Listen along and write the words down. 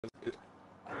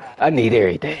I need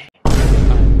everything.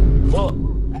 Well,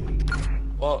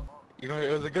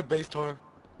 it was a good base tour,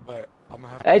 but I'm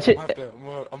gonna have to. Hey,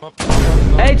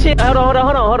 hey, chill. Hold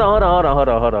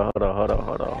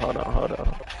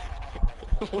on.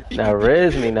 Now,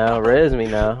 res me now.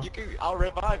 I'll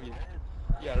revive you.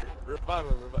 Yeah, revive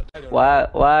him. Why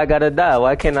I gotta die?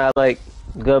 Why can't I like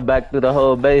go back through the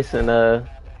whole base and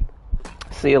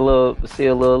see a little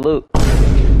loot?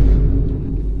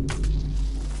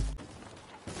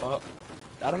 Well,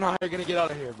 I don't know how you're gonna get out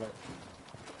of here, but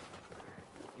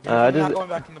I'm not going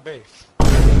back in the base.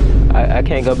 I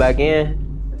can't go back in.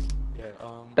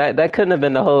 Yeah. That couldn't have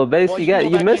been the whole base. Well,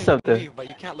 You missed something. Leave, but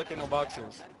you can't look in no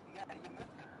boxes.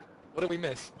 What did we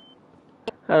miss?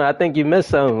 I think you missed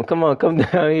something. Come on, come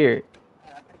down here.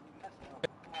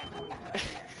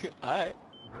 Alright.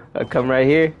 Come right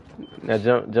here. Now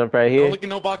jump right here. Don't look in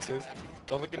no boxes.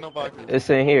 It's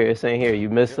in here. You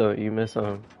missed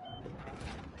some.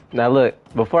 Now look,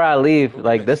 before I leave,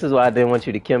 like this is why I didn't want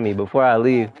you to kill me. Before I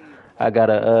leave, I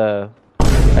gotta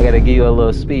give you a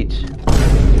little speech. You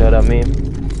know what I mean?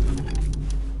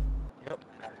 Yep.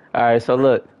 Alright, so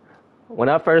look. When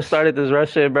I first started this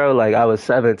rush shit, bro, like I was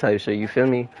 7 type shit, you feel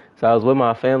me? So I was with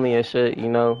my family and shit, you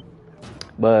know?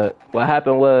 But what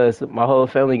happened was my whole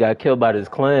family got killed by this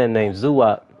clan named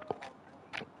Zuwap.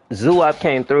 Zuwap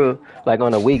came through like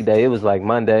on a weekday. It was like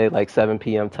Monday, like 7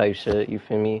 p.m. type shit, you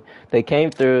feel me? They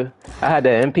came through. I had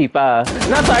the MP5.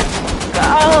 And I was like,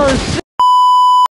 oh shit!